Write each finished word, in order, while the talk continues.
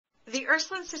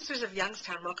Ursuline Sisters of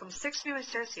Youngstown welcomes 6 new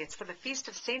associates for the Feast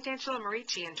of Saint Angela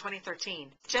Merici in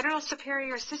 2013. General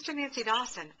Superior Sister Nancy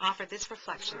Dawson offered this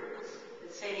reflection. The words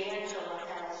that Saint Angela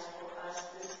has for us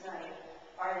this night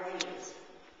are these: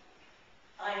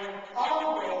 I am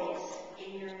always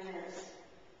in your midst.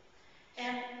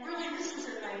 And really, this is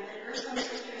a night that Ursuline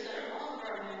Sisters and all of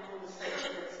our medical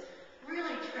associates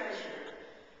really treasure,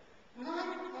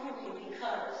 not only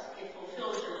because it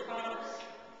fulfills your promise,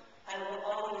 I will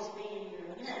always be in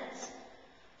your midst,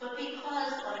 but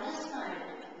because on this night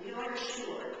we are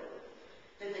assured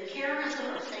that the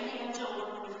charism of Saint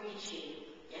Angela Merici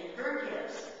and her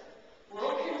gifts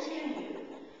will continue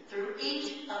through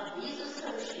each of these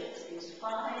associates, these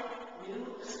 5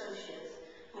 new associates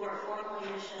who are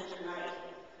formally missioned tonight.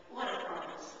 What a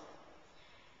promise.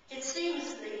 It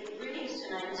seems the readings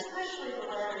tonight, especially the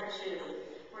latter 2,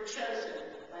 were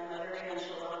chosen by Mother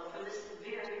Angela for this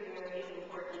very, very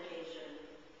important occasion.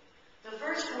 The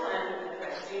first one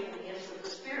addressing the gifts of the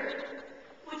Spirit,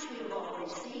 which we have all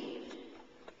received.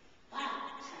 Wow,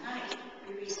 tonight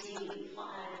we received 5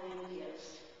 new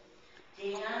gifts.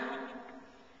 Dan,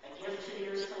 a gift to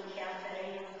the Ursuline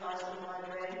Cafe and Casa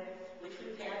Madre, which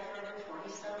we've had for over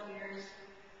 20-some years.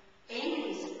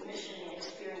 Amy's mission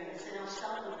experience in El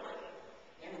Salvador,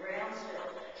 in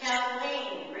Brownsville.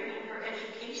 Kathleen, bringing her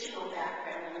educational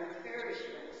background in her parish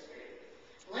ministry.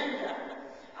 Linda,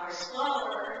 our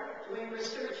scholar, doing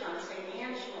research on Saint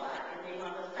Angela and being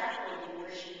on the faculty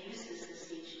where she uses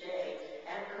this each day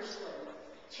at Ursuline.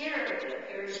 Terry, a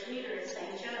parish leader at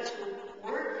St. Joe's, who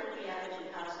worked at the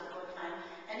Attitude House at one time,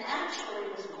 and actually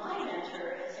was my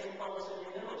mentor at St. Paul's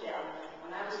in Middletown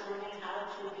when I was learning how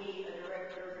to be a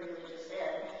director of religious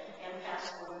ed and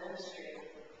pastoral ministry.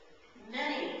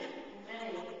 Many,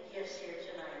 many gifts here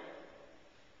tonight.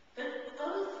 But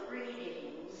both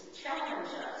readings challenge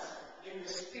us in the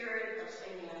spirit of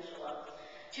Saint Angela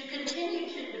to continue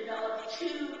to develop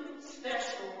 2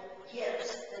 special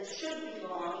gifts that should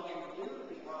belong and do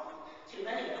belong to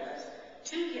many of us.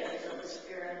 2 gifts of the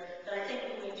Spirit that I think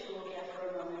we need to look at for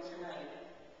a moment tonight.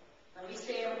 Let me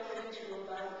say a word or 2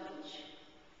 about each.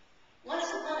 Once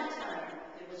upon a time,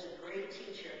 there was a great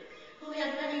teacher who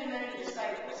had many, many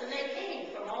disciples, and they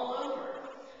came from all over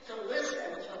to listen,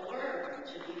 to learn,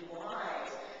 to be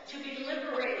wise, to be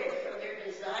liberated from their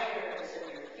desires and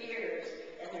their fears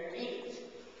and their needs.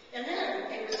 And then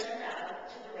they were sent out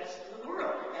to the rest of the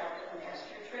world after the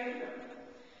master trained them.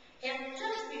 And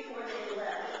just before they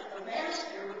left, the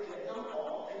master would give them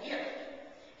all a gift.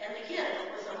 And the gift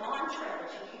was a mantra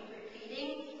that you keep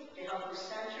repeating to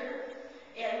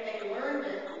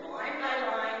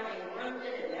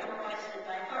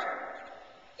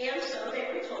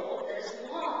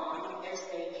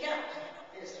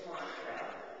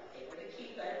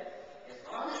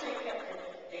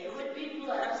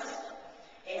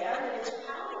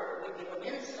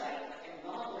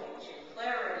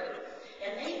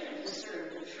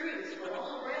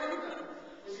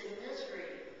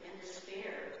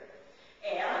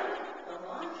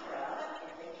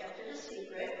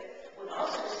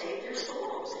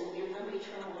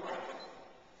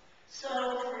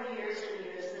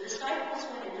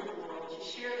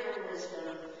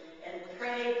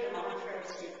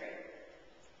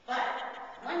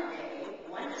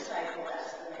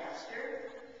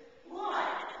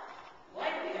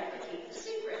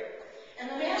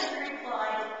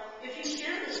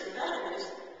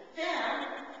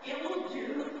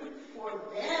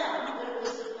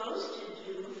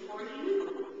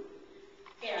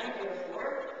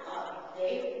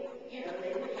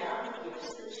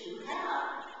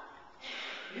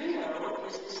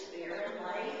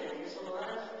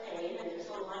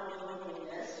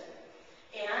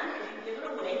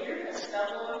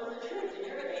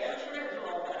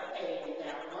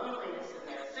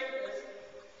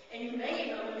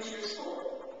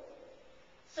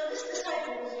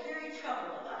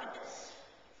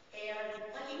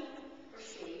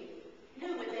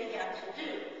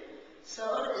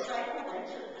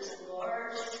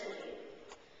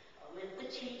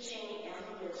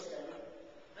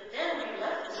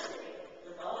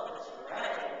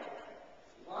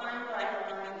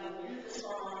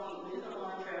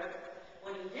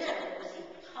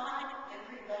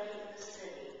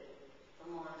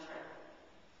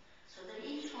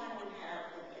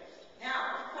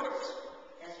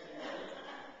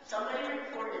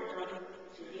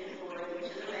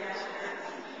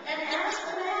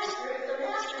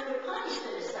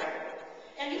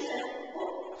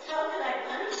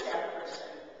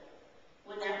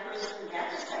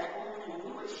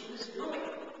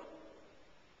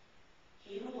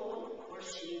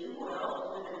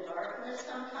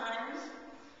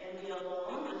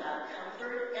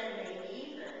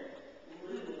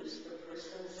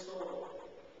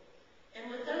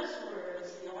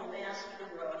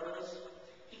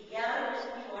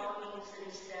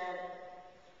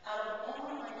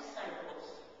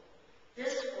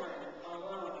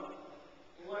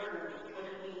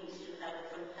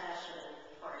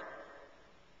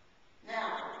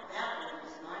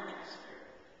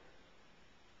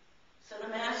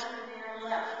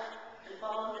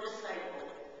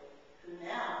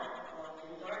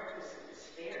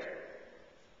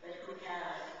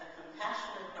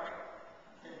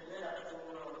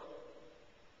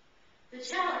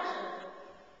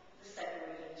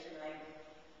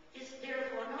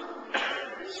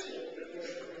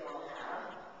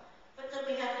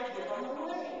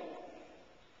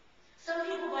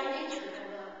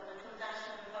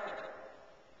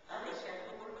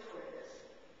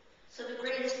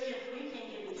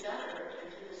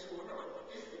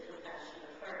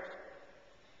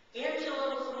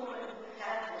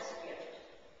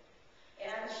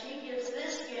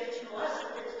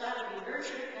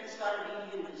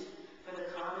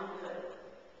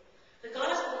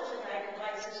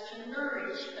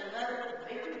another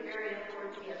very, very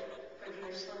important gift for the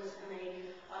Ursulines and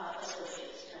the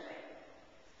associates tonight.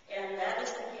 And that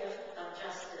is the gift of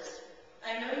justice.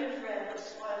 I know you've read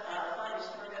Father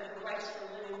Sturgeon, Who Writes for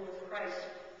Living with Christ,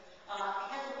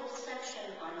 has a whole section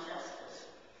on justice.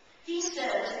 He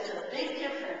says there's a big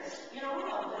difference. You know, we're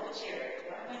all good at charity,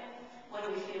 aren't we?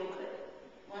 When we feel good.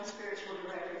 One spiritual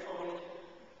director told me,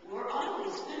 we're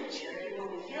always good at charity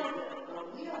when we feel good, but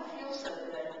when we don't feel so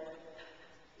good,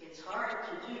 it's hard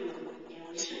to do, and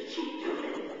we should keep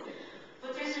doing it.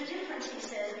 But there's a difference, he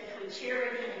says, between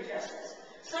charity and justice.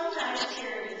 Sometimes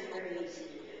charity is very easy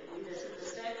to do. We visit the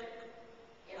sick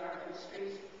in our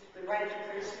ministries. We write to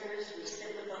prisoners. We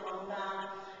sit with the homebound.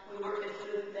 We work at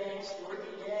food banks,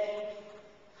 Worthy Day.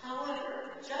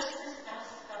 However, justice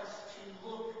asks us to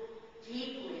look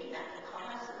deeply at the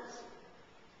causes.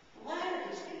 Why are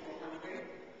these people hungry?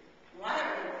 Why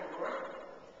are they poor?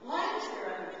 Why is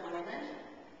there unemployment?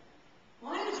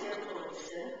 Why is there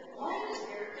pollution? Why is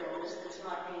there illness that's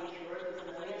not being cured with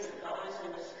the millions of dollars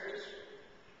in research?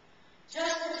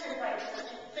 Justice invites us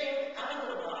to think out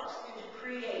of the box and to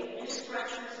create new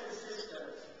structures and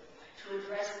systems to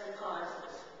address the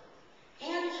causes.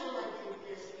 Angela did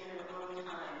this in her own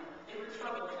time. They were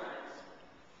troubled times.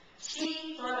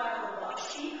 She thought out of the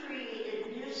box. She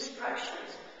created new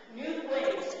structures, new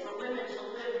ways for women to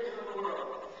live in the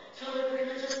world, to live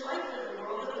religious life in the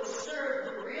world that would serve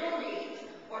the real needs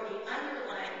or the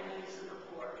underlying needs of the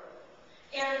poor.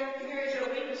 And Mary Jo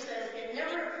Wheaton says it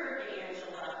never occurred to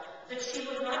Angela that she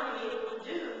would not be able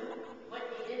to do what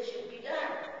needed to be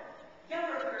done.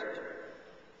 Never occurred to her.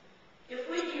 If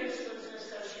we, dear Sisters and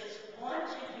Associates, want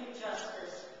to do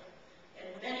justice, and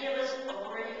many of us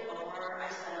already are, I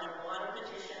sign a lot of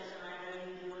petitions, and I know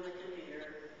you do with the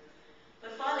computer.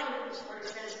 But Father Newton's word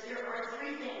says there are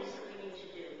three things that we need to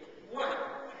do. One,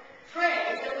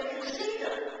 pray that we can see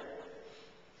them.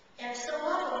 And so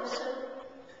often we're so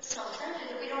self-centered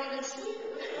that we don't even see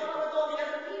them. We don't know all the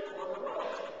other people in the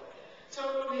world.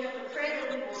 So we have to pray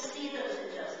that we will see those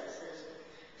injustices.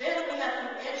 Then we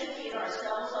have to educate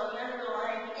ourselves on the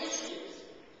underlying issues,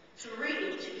 to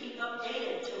read, to keep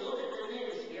updated, to look at the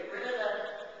news, to get rid of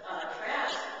the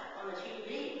trash on the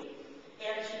TV,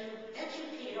 and to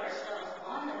educate ourselves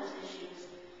on those issues.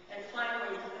 And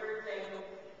finally, the third thing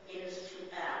is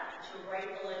to act, to write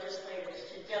the legislators,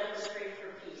 to demonstrate for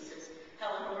peace, as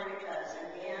Helen Nordic does, and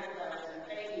Dan does, and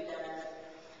Peggy does,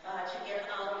 to get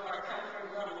out of our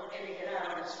comfort level and to get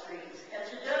out on the streets, and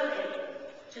to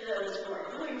donate to those who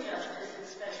are doing justice in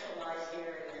specialized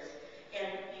areas, and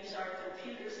use our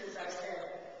computers, as I said,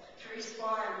 to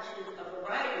respond to a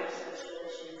variety of social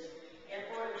issues in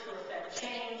order to effect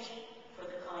change for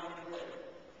the common good.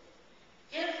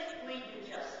 If we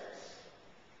do justice,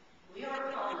 we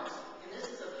are promised, and this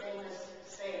is a famous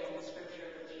saying in Scripture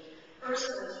that the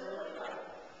Ursulines really like,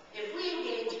 if we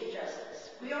engage in justice,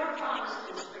 we are promised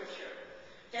in Scripture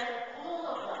that all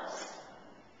of us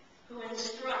who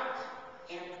instruct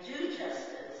and do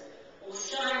justice will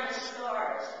shine as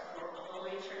stars for all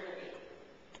eternity.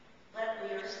 Let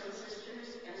the Ursuline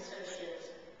Sisters and Associates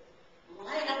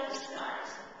light up the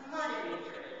skies, not in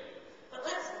eternity, but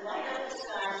let's light up the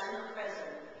skies in the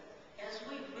present as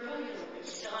we brilliantly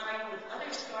shine with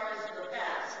other stars of the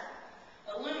past,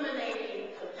 illuminating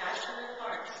compassionate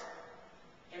hearts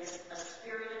and a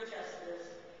spirit of justice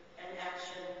and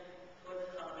action for the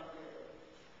common good.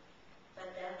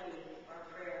 Let that be our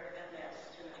prayer at Mass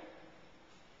tonight.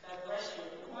 God bless you.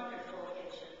 Wonderful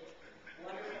occasion.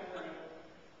 Wonderful night.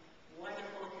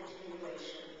 Wonderful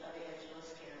continuation of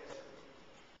Angela's charism.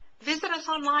 Visit us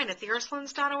online at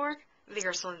theursulines.org,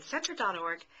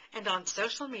 theursulincenter.org, and on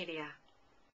social media.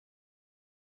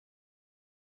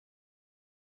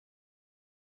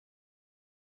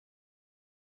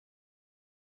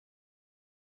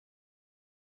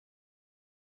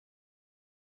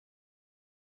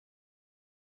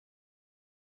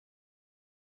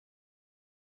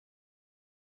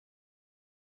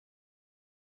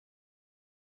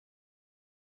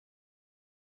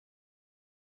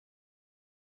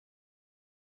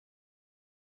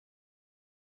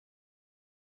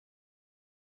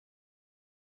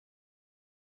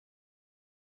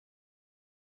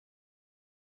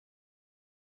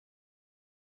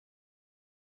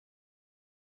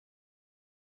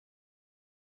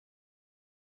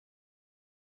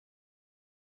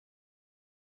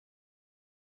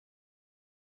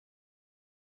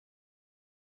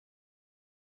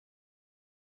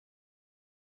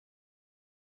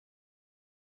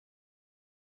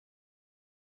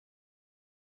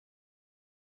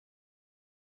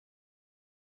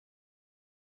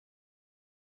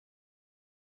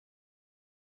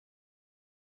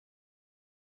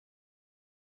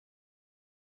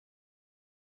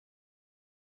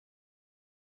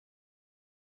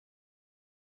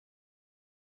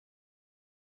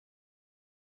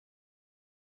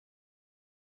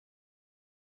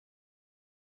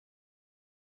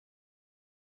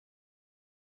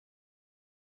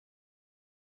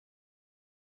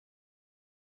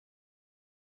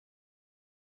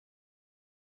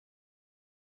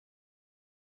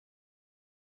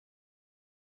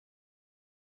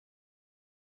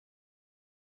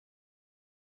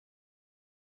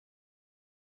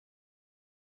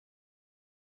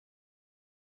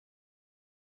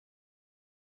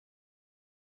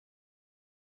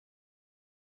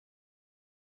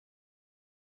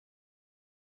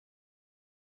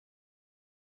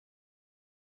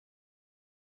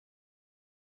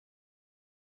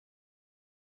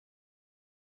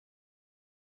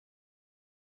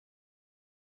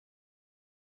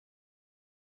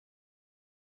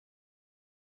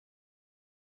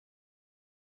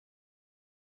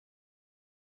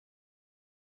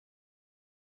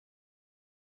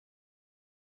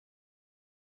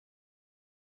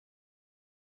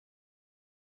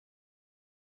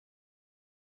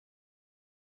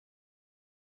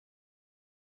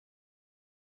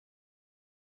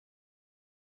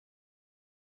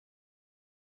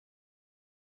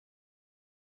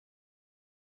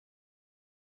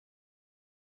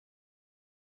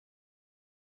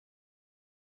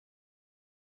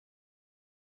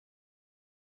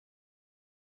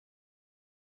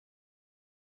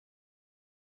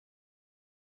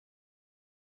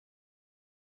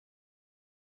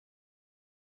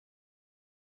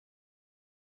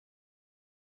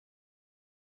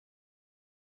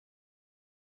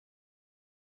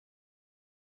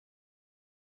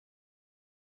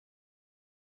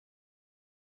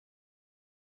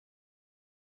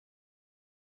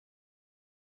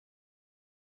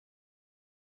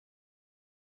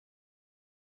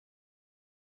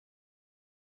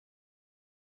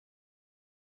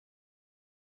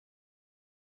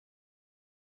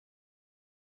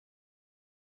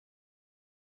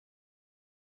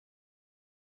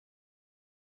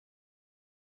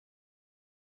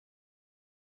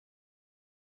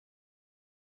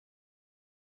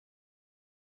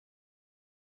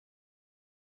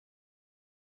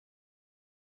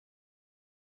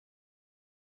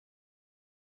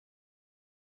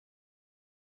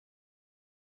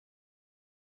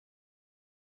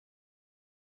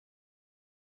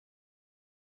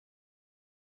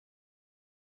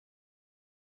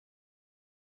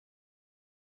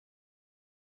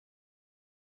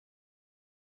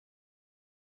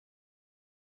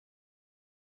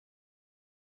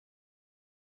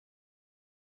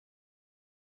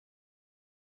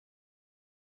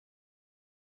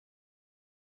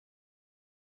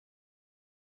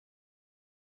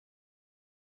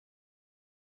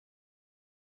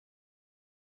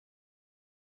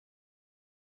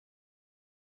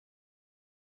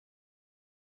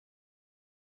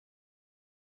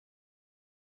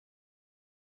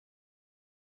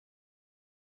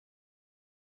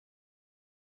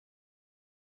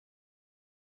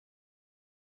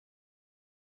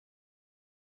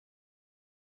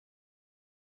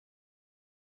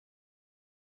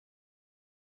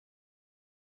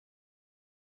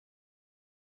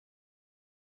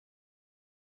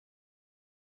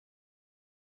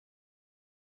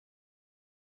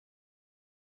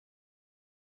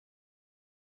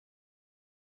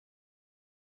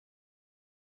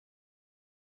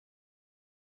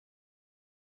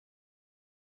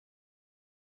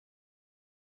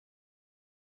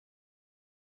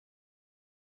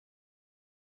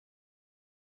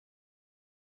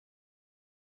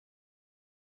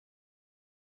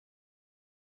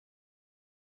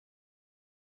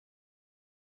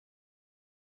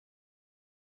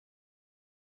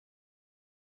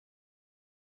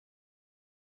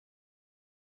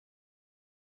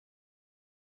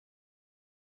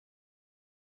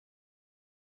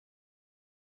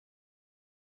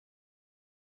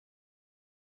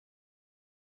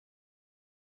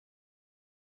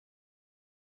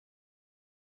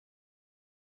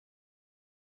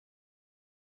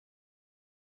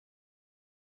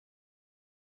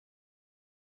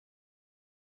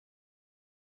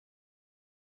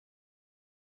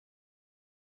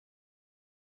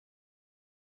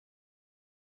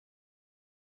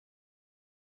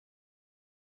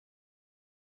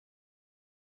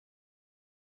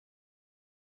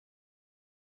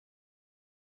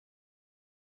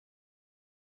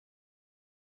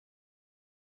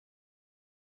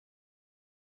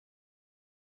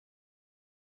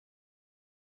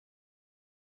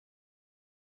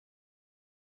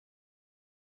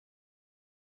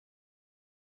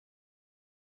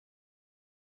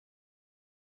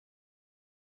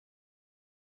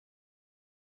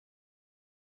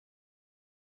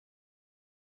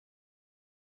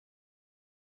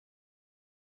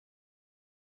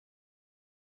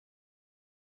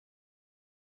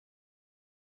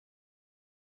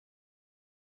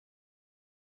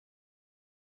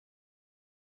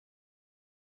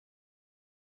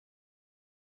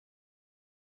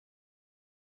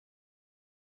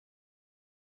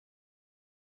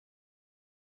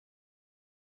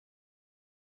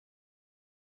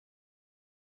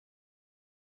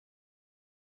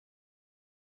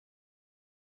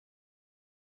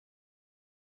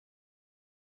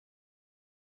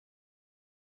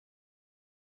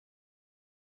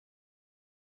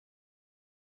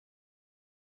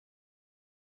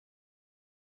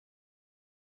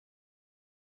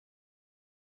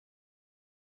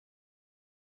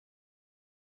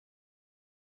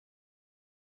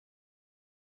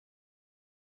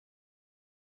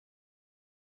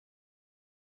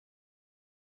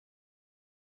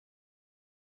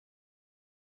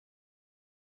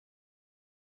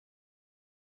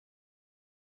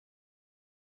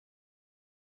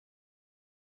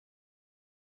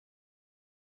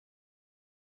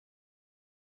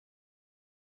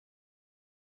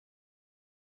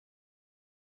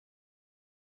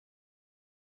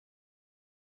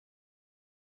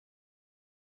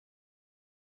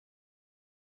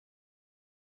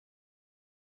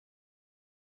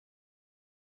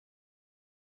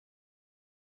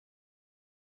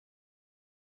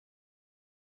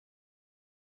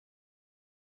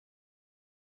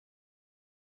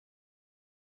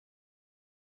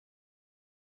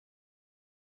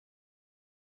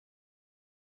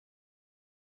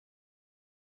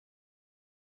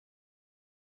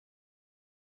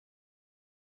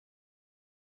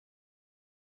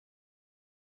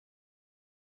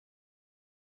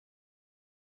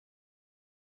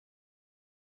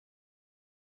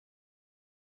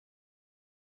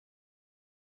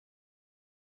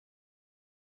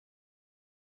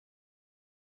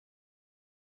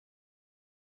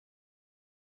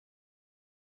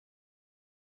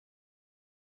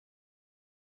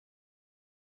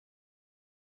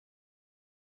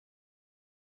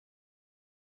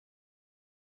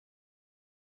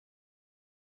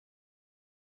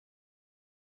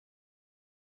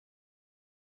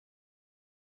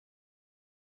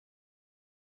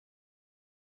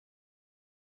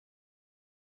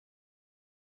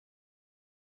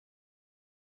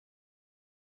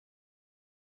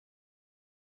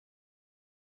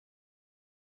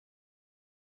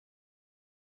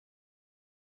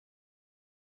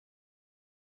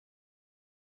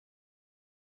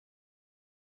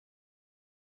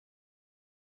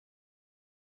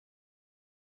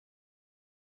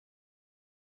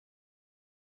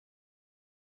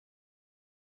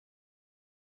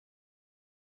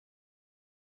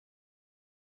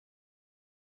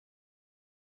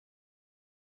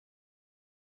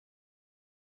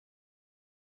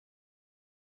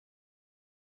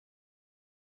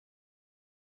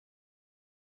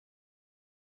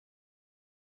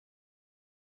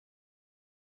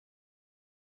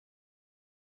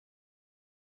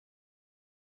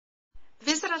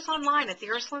 Visit us online at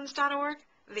theursulines.org,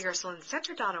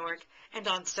 theursulincenter.org, and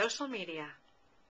on social media.